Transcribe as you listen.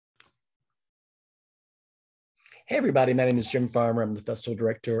Hey, everybody. My name is Jim Farmer. I'm the festival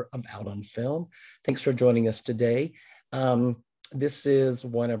director of Out on Film. Thanks for joining us today. This is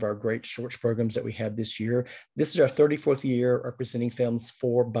one of our great shorts programs that we have this year. This is our 34th year representing films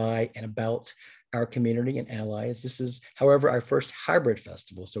for, by, and about our community and allies. This is, however, our first hybrid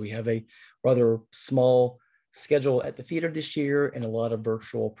festival. So we have a rather small schedule at the theater this year and a lot of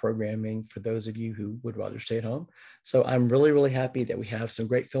virtual programming for those of you who would rather stay at home. So I'm really, really happy that we have some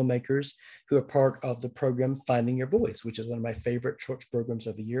great filmmakers who are part of the program Finding Your Voice, which is one of my favorite shorts programs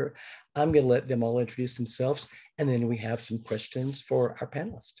of the year. I'm going to let them all introduce themselves, and then we have some questions for our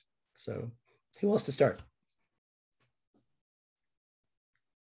panelists. So who wants to start?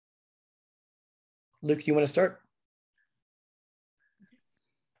 Luke, you want to start?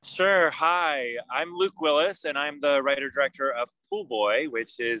 Sure. Hi, I'm Luke Willis, and I'm the writer-director of Pool Boy,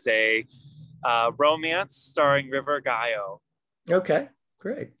 which is a romance starring River Gaio. Okay,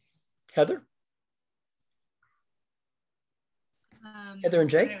 great. Heather? Heather and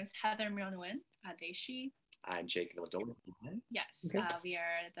Jake? My name is Heather Nguyen, Deshi. I'm Jake Villadolid. Yes, okay. We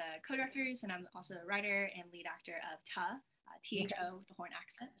are the co-directors, and I'm also the writer and lead actor of Ta, T-H-O with the horn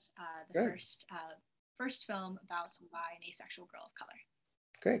accent, the first film about why an asexual girl of color.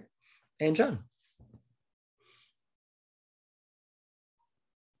 Great. And John?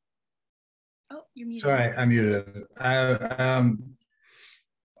 Oh, you're muted. Sorry, I'm muted. I'm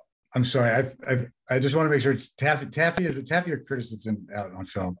sorry. I just want to make sure it's Taffy. Taffy, is it Taffy or Curtis that's out on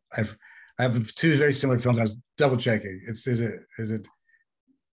film? I have two very similar films. I was double checking. Is it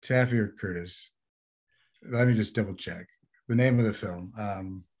Taffy or Curtis? Let me just double check the name of the film.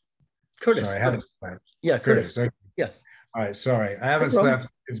 Curtis. Sorry, I haven't slept. Yeah, Curtis. Okay. Yes. All right, sorry, I haven't slept.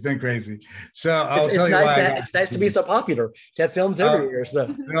 It's been crazy. So I'll tell you why. It's nice to be so popular to have films everywhere.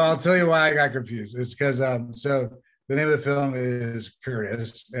 So no, I'll tell you why I got confused. It's because so the name of the film is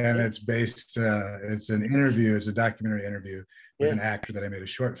Curtis, and it's based. It's an interview. It's a documentary interview with an actor that I made a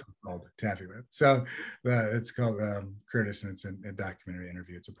short film called Taffy with. So it's called Curtis, and it's a documentary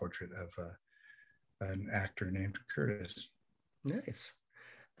interview. It's a portrait of an actor named Curtis. Nice.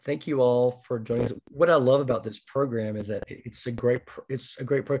 Thank you all for joining us. What I love about this program is that it's a great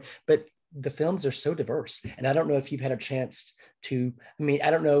program, but the films are so diverse. And I don't know if you've had a chance to, I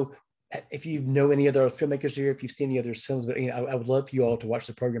don't know if you know any other filmmakers here, if you've seen any other films, but I would love for you all to watch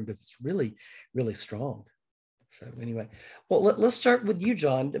the program because it's really, really strong. So anyway, well, let's start with you,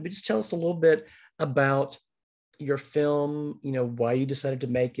 John. Just tell us a little bit about your film, why you decided to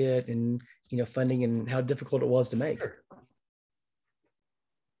make it and, funding and how difficult it was to make.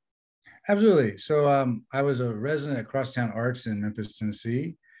 Absolutely. So I was a resident at Crosstown Arts in Memphis,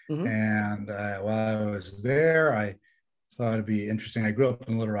 Tennessee. Mm-hmm. And while I was there, I thought it'd be interesting. I grew up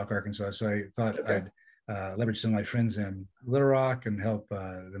in Little Rock, Arkansas. So I thought I'd leverage some of my friends in Little Rock and help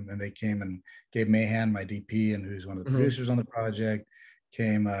them. And they came and Gabe Mahan, my DP, and who's one of the producers on the project,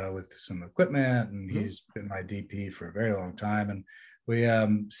 came with some equipment. And he's been my DP for a very long time. And we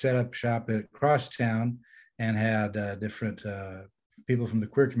set up shop at Crosstown and had different people from the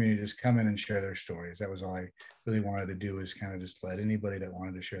queer community just come in and share their stories. That was all I really wanted to do, was kind of just let anybody that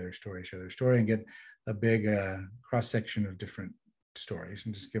wanted to share their story and get a big cross-section of different stories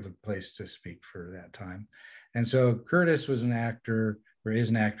and just give a place to speak for that time. And so Curtis was an actor, or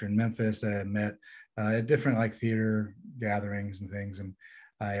is an actor in Memphis that I met at different theater gatherings and things. And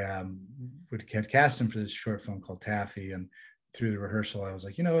I had cast him for this short film called Taffy. And through the rehearsal, I was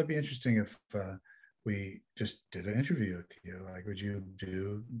like, it'd be interesting if we just did an interview with you. Would you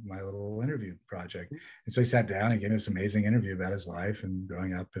do my little interview project? And so he sat down and gave me this amazing interview about his life and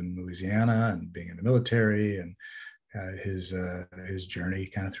growing up in Louisiana and being in the military and his journey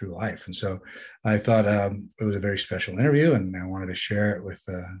kind of through life. And so I thought it was a very special interview, and I wanted to share it with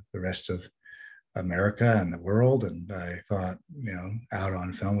the rest of America and the world. And I thought, Out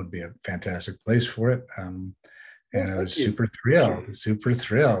on Film would be a fantastic place for it. And I was super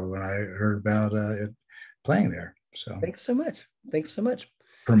thrilled when I heard about it playing there. So thanks so much.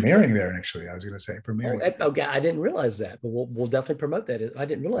 Premiering there, actually, I was going to say premiering. Okay, I didn't realize that, but we'll definitely promote that. I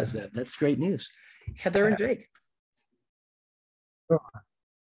didn't realize that. That's great news. Heather and Jake. Oh,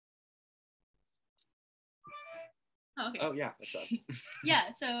 okay. Oh yeah, that's us.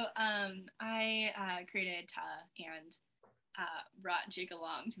 Yeah, so I created Ta and brought Jake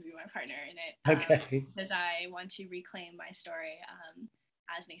along to be my partner in it. Because I want to reclaim my story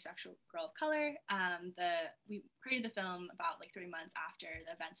as an asexual girl of color. We created the film about 3 months after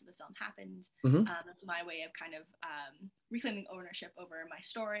the events of the film happened. That's my way of kind of reclaiming ownership over my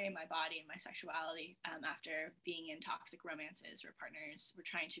story, my body, and my sexuality after being in toxic romances where partners were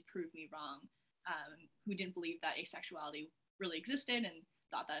trying to prove me wrong, who didn't believe that asexuality really existed and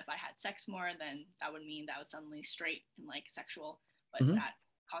thought that if I had sex more, then that would mean that I was suddenly straight and like sexual, but that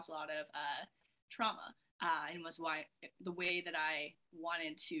caused a lot of trauma. And was why the way that I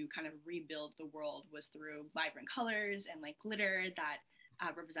wanted to kind of rebuild the world was through vibrant colors and like glitter that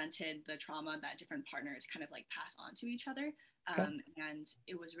represented the trauma that different partners kind of like pass on to each other. And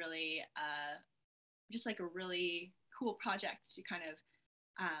it was really just like a really cool project to kind of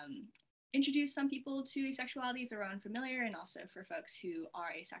introduce some people to asexuality if they're unfamiliar, and also for folks who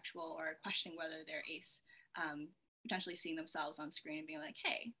are asexual or questioning whether they're ace, potentially seeing themselves on screen and being like,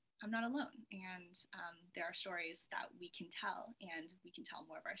 hey, I'm not alone. And there are stories that we can tell, and we can tell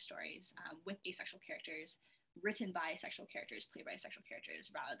more of our stories with asexual characters, written by asexual characters, played by asexual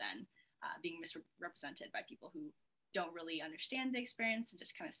characters, rather than being misrepresented by people who don't really understand the experience and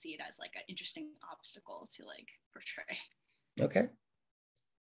just kind of see it as like an interesting obstacle to like portray. Okay.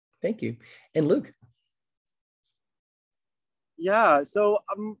 Thank you. And Luke? Yeah, so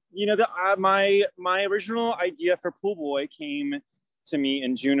you know, my original idea for Pool Boy came to me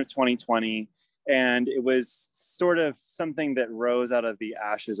in June of 2020, and it was sort of something that rose out of the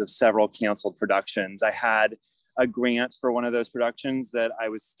ashes of several canceled productions. I had a grant for one of those productions that I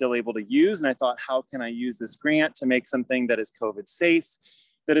was still able to use, and I thought, how can I use this grant to make something that is COVID safe,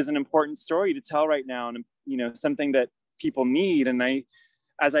 that is an important story to tell right now, and you know, something that people need. And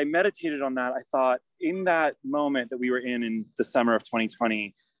as I meditated on that, I thought, in that moment that we were in the summer of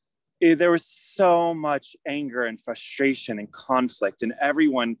 2020, there was so much anger and frustration and conflict, and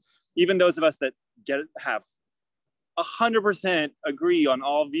everyone, even those of us that have 100% agree on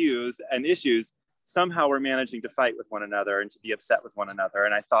all views and issues, somehow we're managing to fight with one another and to be upset with one another.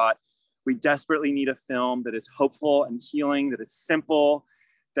 And I thought, we desperately need a film that is hopeful and healing, that is simple,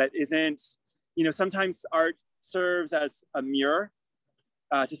 that isn't, you know, sometimes art serves as a mirror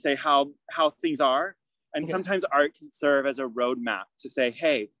to say how things are. And sometimes art can serve as a roadmap to say,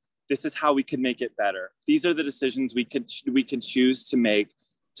 hey, this is how we can make it better. These are the decisions we can choose to make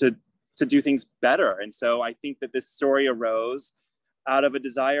to do things better. And so I think that this story arose out of a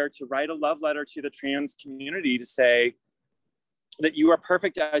desire to write a love letter to the trans community to say that you are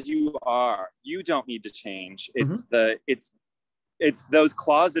perfect as you are. You don't need to change. It's those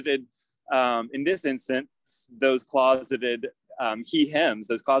closeted, in this instance, those closeted he/hims,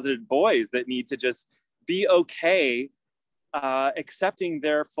 those closeted boys that need to just be okay accepting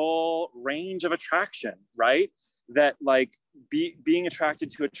their full range of attraction, right? That like being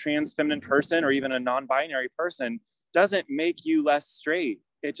attracted to a trans feminine person or even a non-binary person doesn't make you less straight.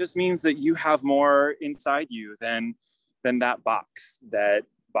 It just means that you have more inside you than that box that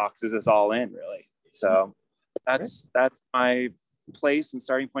boxes us all in, really. So that's my place and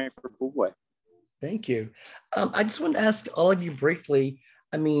starting point for Pool Boy. Thank you. I just want to ask all of you briefly,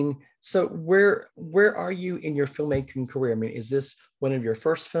 I mean, so where are you in your filmmaking career? I mean, is this one of your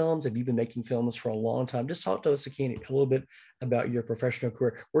first films? Have you been making films for a long time? Just talk to us again a little bit about your professional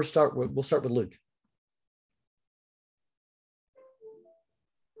career. We'll start with Luke.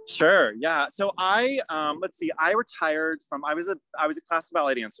 Sure. Yeah. So I let's see. I retired from. I was a classical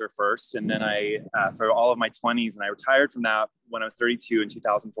ballet dancer first, and then I for all of my 20s, and I retired from that when I was 32 in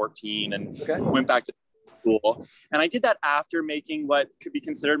 2014, and went back to school. And I did that after making what could be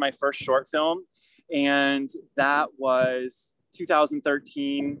considered my first short film, and that was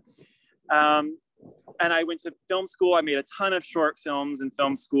 2013. And I went to film school. I made a ton of short films in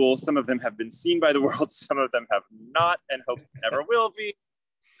film school. Some of them have been seen by the world. Some of them have not, and hope never will be.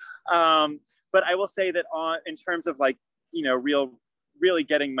 But I will say that in terms of like, you know, really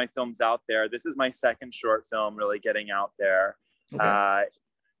getting my films out there, this is my second short film really getting out there. Yeah,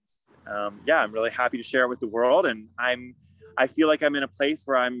 I'm really happy to share it with the world. And I feel like I'm in a place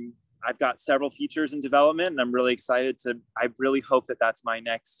where I've got several features in development, and I'm really excited I really hope that that's my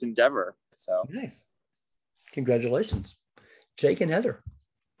next endeavor. So nice. Congratulations. Jake and Heather.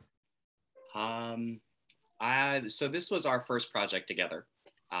 So this was our first project together.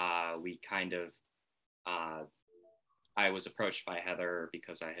 I was approached by Heather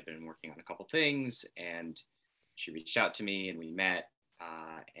because I had been working on a couple things, and she reached out to me, and we met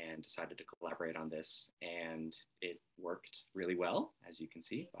and decided to collaborate on this, and it worked really well, as you can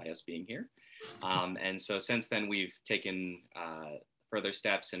see by us being here. And so since then we've taken further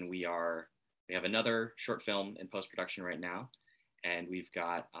steps, and we have another short film in post-production right now, and we've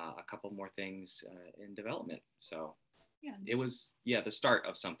got a couple more things in development. So yeah, it was the start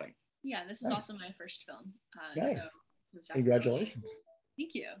of something. Yeah, this is also my first film. Nice. So congratulations.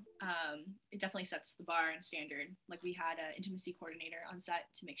 Thank you. It definitely sets the bar and standard. Like, we had an intimacy coordinator on set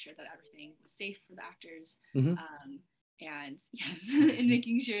to make sure that everything was safe for the actors. and yes, and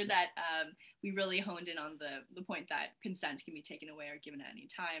making sure that we really honed in on the point that consent can be taken away or given at any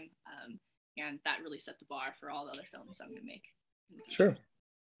time, and that really set the bar for all the other films I'm going to make. Sure.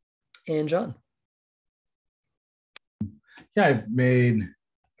 And John? Yeah, I've made,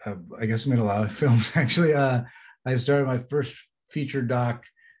 I guess I made a lot of films actually. I started my first feature doc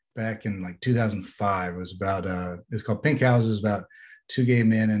back in like 2005. It was about, it's called Pink Houses, about two gay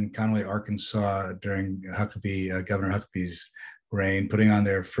men in Conway, Arkansas during Governor Huckabee's reign, putting on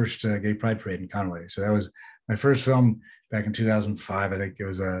their first gay pride parade in Conway. So that was my first film back in 2005. I think it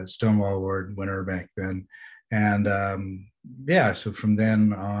was a Stonewall Award winner back then. And yeah, so from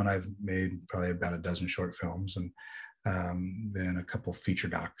then on, I've made probably about a dozen short films and then a couple feature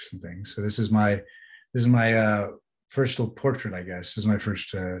docs and things. So this is my first little portrait, I guess. This is my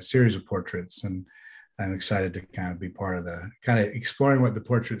first series of portraits, and I'm excited to kind of be part of the kind of exploring what the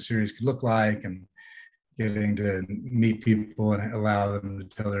portrait series could look like and getting to meet people and allow them to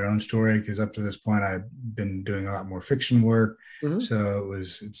tell their own story. Because up to this point, I've been doing a lot more fiction work. Mm-hmm. So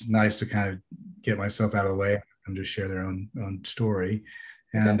it's nice to kind of get myself out of the way and just share their own story.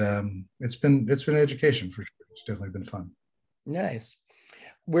 And it's been education for sure. It's definitely been fun. Nice.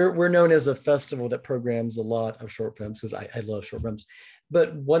 We're known as a festival that programs a lot of short films because I love short films.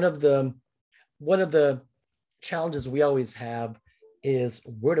 But one of the challenges we always have is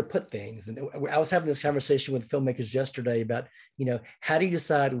where to put things. And I was having this conversation with filmmakers yesterday about, how do you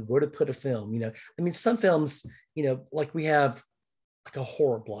decide where to put a film? I mean, some films, like we have like a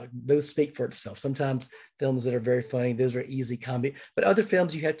horror block, those speak for itself. Sometimes films that are very funny, those are easy comedy, but other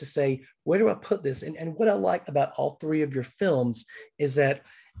films you have to say, where do I put this? And what I like about all three of your films is that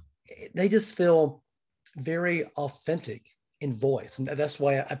they just feel very authentic in voice. And that's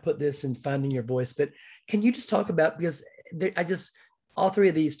why I put this in Finding Your Voice. But can you just talk about, because all three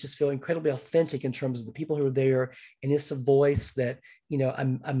of these just feel incredibly authentic in terms of the people who are there, and it's a voice that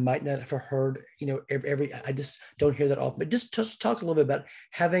I might not have heard. I just don't hear that often. But just talk a little bit about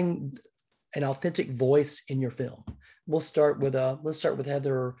having an authentic voice in your film. Let's start with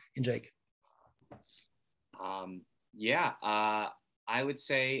Heather and Jake. I would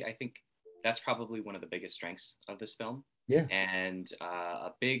say I think that's probably one of the biggest strengths of this film. Yeah, and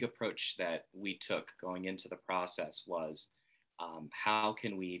a big approach that we took going into the process was, how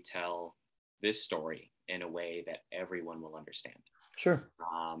can we tell this story in a way that everyone will understand? Sure.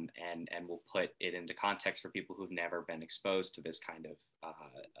 And we'll put it into context for people who've never been exposed to this kind of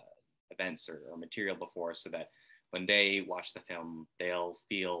events or material before, so that when they watch the film, they'll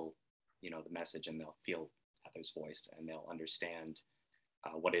feel, the message, and they'll feel Heather's voice, and they'll understand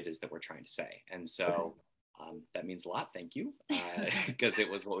what it is that we're trying to say. And so that means a lot. Thank you, because it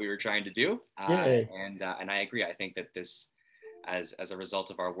was what we were trying to do. And I agree. I think that this, as a result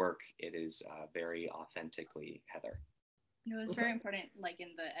of our work, it is very authentically Heather. It was very important, like in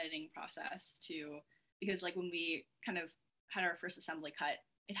the editing process too, because like when we kind of had our first assembly cut,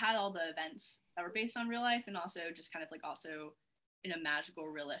 it had all the events that were based on real life, and also just kind of like also in a magical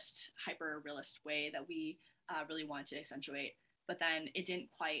realist, hyper realist way that we really wanted to accentuate. But then it didn't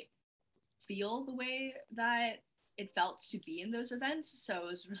quite feel the way that it felt to be in those events. So it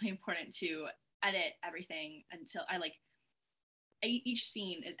was really important to edit everything until each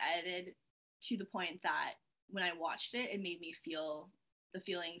scene is edited to the point that when I watched it, it made me feel the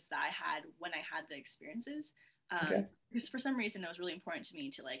feelings that I had when I had the experiences. Because for some reason, it was really important to me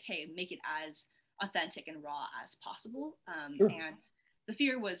to make it as authentic and raw as possible. Sure. And the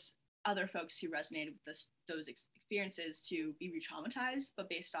fear was other folks who resonated with those experiences to be re-traumatized, but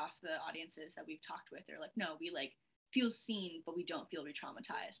based off the audiences that we've talked with, they're like, no, we feel seen, but we don't feel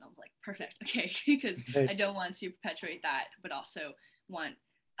re-traumatized. And I was like, perfect, okay, because I don't want to perpetuate that, but also want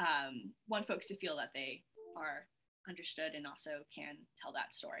folks to feel that they are understood and also can tell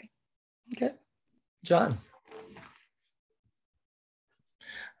that story. Okay, John.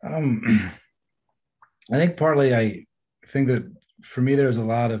 I think partly I think that for me, there's a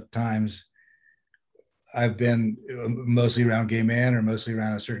lot of times I've been mostly around gay men or mostly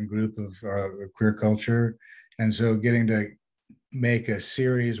around a certain group of queer culture. And so getting to make a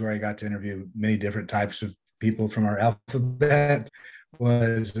series where I got to interview many different types of people from our alphabet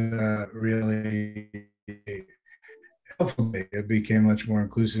was really helpful. It became much more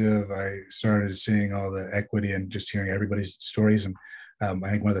inclusive. I started seeing all the equity and just hearing everybody's stories. And I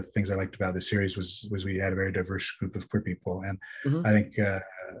think one of the things I liked about the series was we had a very diverse group of queer people. And mm-hmm. I think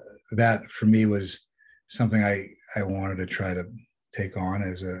that for me was something I wanted to try to take on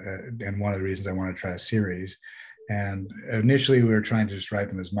and one of the reasons I wanted to try a series. And initially, we were trying to just write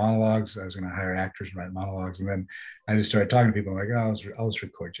them as monologues. I was going to hire actors and write monologues, and then I just started talking to people like, "Oh, I'll just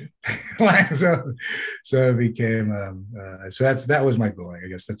record you." so it became. That was my goal. I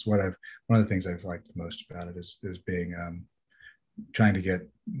guess that's one of the things I've liked the most about it is being trying to get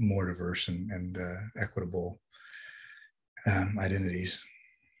more diverse and equitable identities.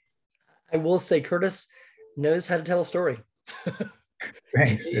 I will say, Curtis knows how to tell a story.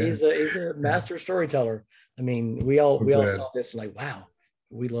 Thanks. He's a master storyteller. I mean, we all saw this like, wow,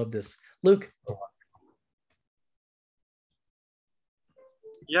 we love this. Luke.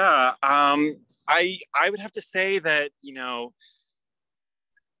 Yeah, I would have to say that,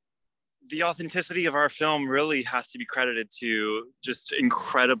 the authenticity of our film really has to be credited to just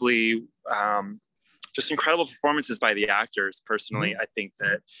incredible performances by the actors. Personally, I think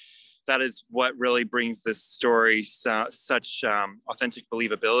that is what really brings this story such authentic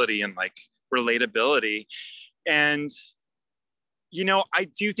believability and like relatability. And, I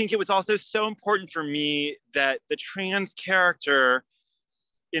do think it was also so important for me that the trans character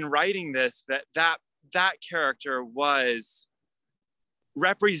in writing this, that character was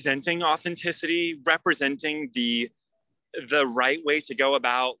representing authenticity, representing the right way to go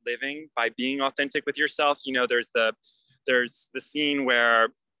about living by being authentic with yourself. There's the scene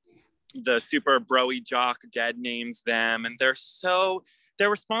where the super broy jock dead names them, and their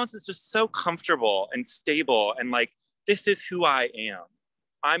response is just so comfortable and stable and like, this is who I am.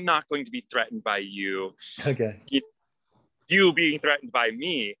 I'm not going to be threatened by you. Okay. You being threatened by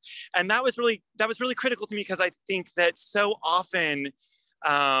me. And that was really critical to me, because I think that so often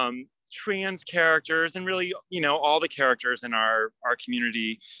trans characters, and really, all the characters in our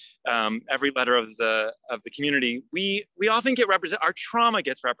community, every letter of the community, we often get our trauma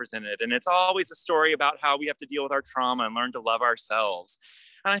gets represented, and it's always a story about how we have to deal with our trauma and learn to love ourselves.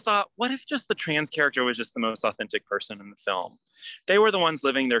 And I thought, what if just the trans character was just the most authentic person in the film? They were the ones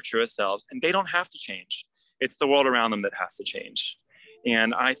living their truest selves, and they don't have to change. It's the world around them that has to change.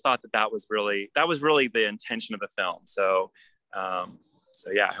 And I thought that was really the intention of the film. So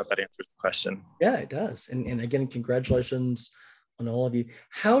yeah, I hope that answers the question. Yeah, it does. And again, congratulations on all of you.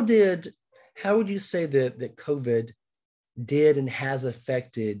 How would you say that COVID did and has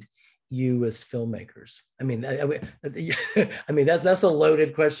affected you as filmmakers? I mean, that's a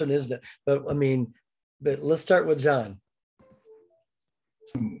loaded question, isn't it? But let's start with John.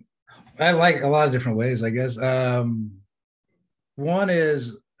 I like a lot of different ways, I guess. One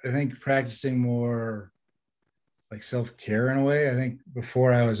is, I think, practicing more like self-care in a way. I think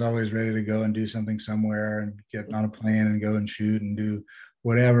before I was always ready to go and do something somewhere and get on a plane and go and shoot and do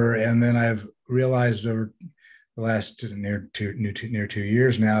whatever. And then I've realized over the last near 2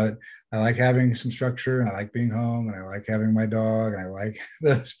 years now that I like having some structure, and I like being home, and I like having my dog, and I like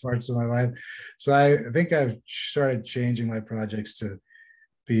those parts of my life. So I think I've started changing my projects to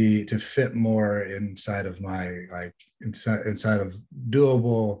fit more inside of my inside of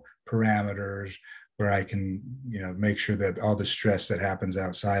doable parameters, where I can make sure that all the stress that happens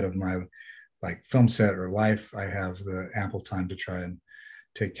outside of my like film set or life, I have the ample time to try and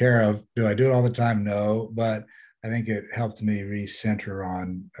take care of. Do I do it all the time? No, but I think it helped me recenter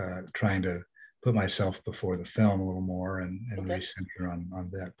on trying to put myself before the film a little more, and Okay. recenter on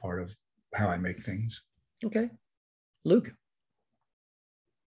that part of how I make things. Okay. Luke.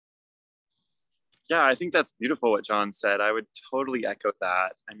 Yeah, I think that's beautiful what John said. I would totally echo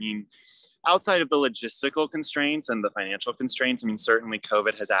that. I mean, outside of the logistical constraints and the financial constraints, I mean, certainly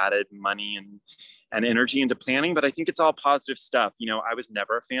COVID has added money and energy into planning, but I think it's all positive stuff. I was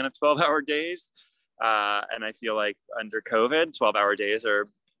never a fan of 12-hour days. And I feel like under COVID, 12-hour days are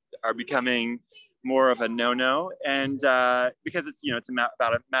becoming more of a no-no. And because it's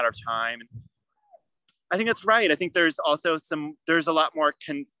about a matter of time. I think that's right. I think there's also there's a lot more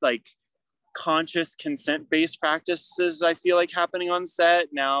conscious consent-based practices, I feel like, happening on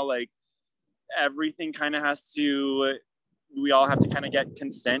set now. Like, everything kind of we all have to kind of get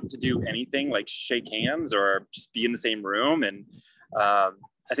consent to do anything, like shake hands or just be in the same room. And I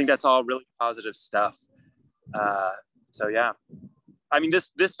think that's all really positive stuff. So yeah, I mean,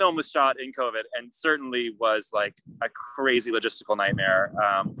 this film was shot in COVID and certainly was like a crazy logistical nightmare.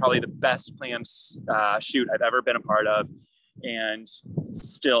 Probably the best planned shoot I've ever been a part of, and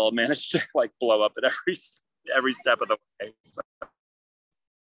still managed to like blow up at every step of the way. So.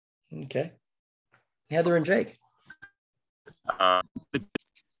 Okay. Heather and Jake.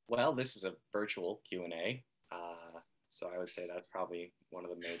 Well, this is a virtual Q&A. So I would say that's probably one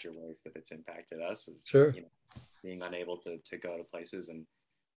of the major ways that it's impacted us is Sure. Being unable to go to places, and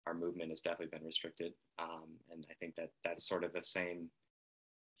our movement has definitely been restricted. And I think that that's sort of the same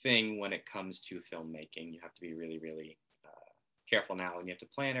thing when it comes to filmmaking. You have to be really, really careful now, and you have to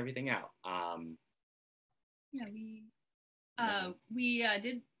plan everything out. We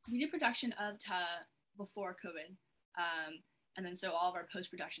did production of Ta before COVID, and then so all of our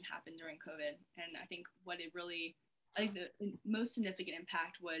post-production happened during COVID. And I think the most significant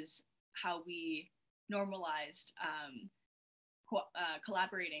impact was how we normalized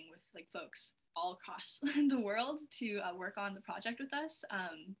collaborating with like folks all across the world to work on the project with us.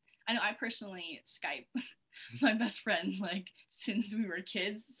 I know I personally Skype my best friend like since we were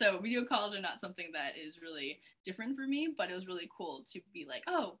kids, so video calls are not something that is really different for me, but it was really cool to be like,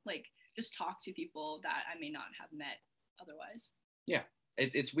 oh, like just talk to people that I may not have met otherwise. Yeah,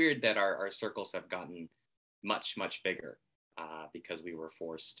 it's weird that our circles have gotten much bigger because we were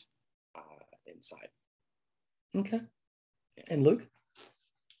forced inside. Okay. Yeah. And Luke?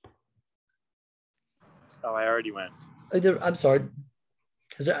 Oh, I already went. I'm sorry.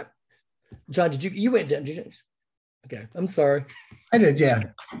 John, you went down, did you? Okay, I'm sorry. I did, yeah.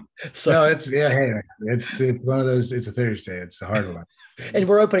 So no, hey, it's one of those, it's a Thursday, it's a hard one. And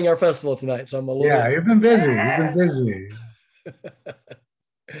we're opening our festival tonight, so I'm a little. Yeah, you've been busy. You've been busy.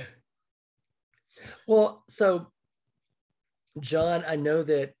 Well, so John, I know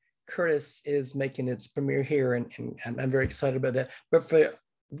that Curtis is making its premiere here, and I'm very excited about that. But for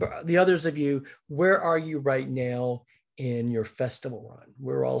the others of you, where are you right now in your festival run?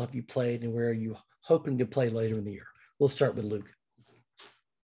 Where all have you played, and where are you hoping to play later in the year? We'll start with Luke.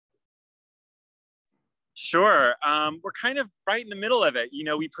 Sure. We're kind of right in the middle of it. You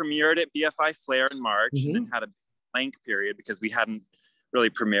know, we premiered at BFI Flair in March, and then had a blank period because we hadn't really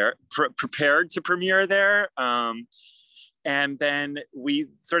prepared to premiere there. And then we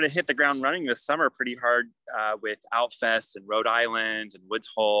sort of hit the ground running this summer pretty hard with Outfest and Rhode Island and Woods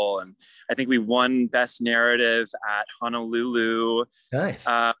Hole. And I think we won Best Narrative at Honolulu. Nice.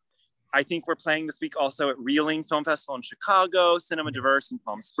 I think we're playing this week also at Reeling Film Festival in Chicago, Cinema Diverse in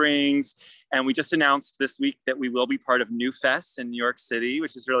Palm Springs. And we just announced this week that we will be part of New Fest in New York City,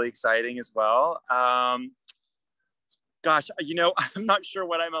 which is really exciting as well. Gosh, you know, I'm not sure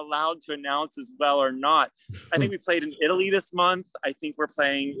what I'm allowed to announce as well or not. I think we played in Italy this month. I think we're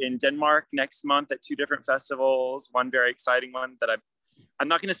playing in Denmark next month at 2 different festivals. One very exciting one that I'm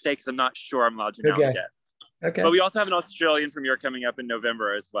not going to say because I'm not sure I'm allowed to announce yet. Okay. But we also have an Australian premiere coming up in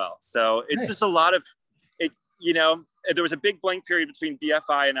November as well. So it's just a lot of it. You know, there was a big blank period between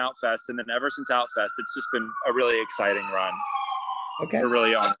BFI and Outfest, and then ever since Outfest, it's just been a really exciting run. Okay. We're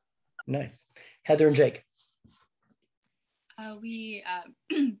really on. Nice. Heather and Jake. We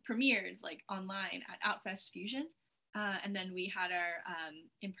premiered like online at Outfest Fusion, and then we had our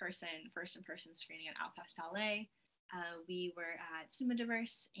first in-person screening at Outfest LA. We were at Cinema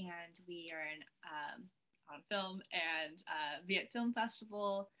Diverse, and we are in on film and Viet Film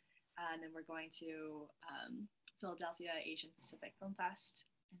Festival, and then we're going to Philadelphia Asian Pacific Film Fest,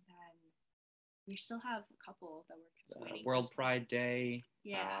 and then we still have a couple that we're waiting. World Pride Day.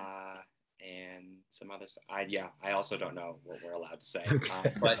 Yeah. And some other stuff. I also don't know what we're allowed to say,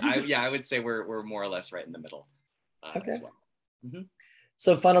 but I would say we're more or less right in the middle as well. Mm-hmm.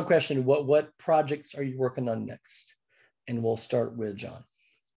 So, final question: what projects are you working on next? And we'll start with John.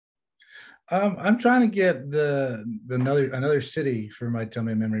 I'm trying to get another city for my Tell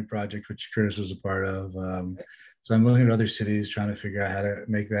Me a Memory project, which Curtis was a part of. So I'm looking at other cities, trying to figure out how to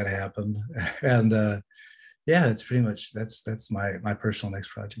make that happen. And yeah, it's pretty much that's my personal next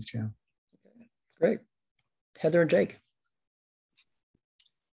project. Yeah. Great. Heather and Jake.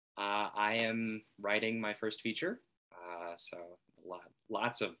 I am writing my first feature, so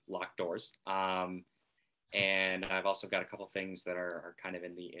lots of locked doors. And I've also got a couple things that are kind of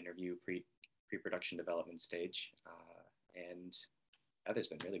in the interview pre-production development stage. And Heather's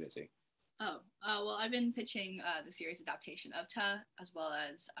been really busy. Well, I've been pitching the series adaptation of Ta, as well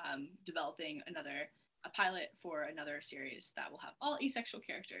as developing a pilot for another series that will have all asexual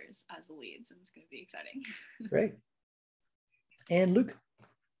characters as the leads, and it's going to be exciting. Great. And Luke?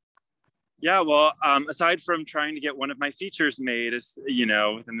 Yeah, well, aside from trying to get one of my features made,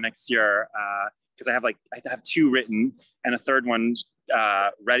 within the next year, because I have 2 written and a third one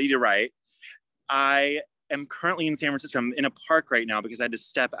ready to write. I am currently in San Francisco. I'm in a park right now because I had to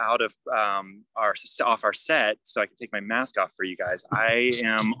step out of off our set so I can take my mask off for you guys. I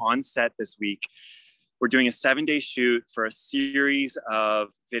am on set this week. We're doing a 7-day shoot for a series of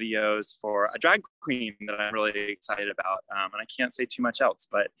videos for a drag queen that I'm really excited about. And I can't say too much else,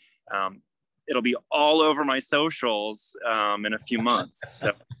 but it'll be all over my socials in a few months.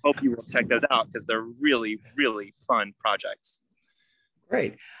 So hope you will check those out because they're really, really fun projects.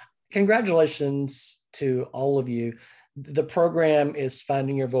 Great. Congratulations to all of you. The program is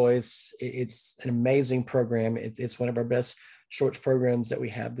Finding Your Voice. It's an amazing program. It's one of our best shorts programs that we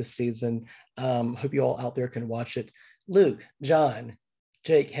have this season. Hope you all out there can watch it. Luke, John,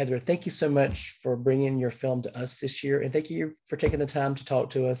 Jake, Heather, thank you so much for bringing your film to us this year. And thank you for taking the time to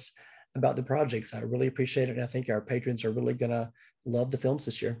talk to us about the projects. I really appreciate it. And I think our patrons are really going to love the films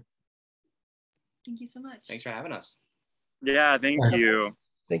this year. Thank you so much. Thanks for having us. Yeah, thank you.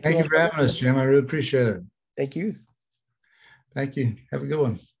 Thank you for having us, Jim. I really appreciate it. Thank you. Thank you. Have a good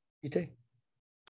one. You too.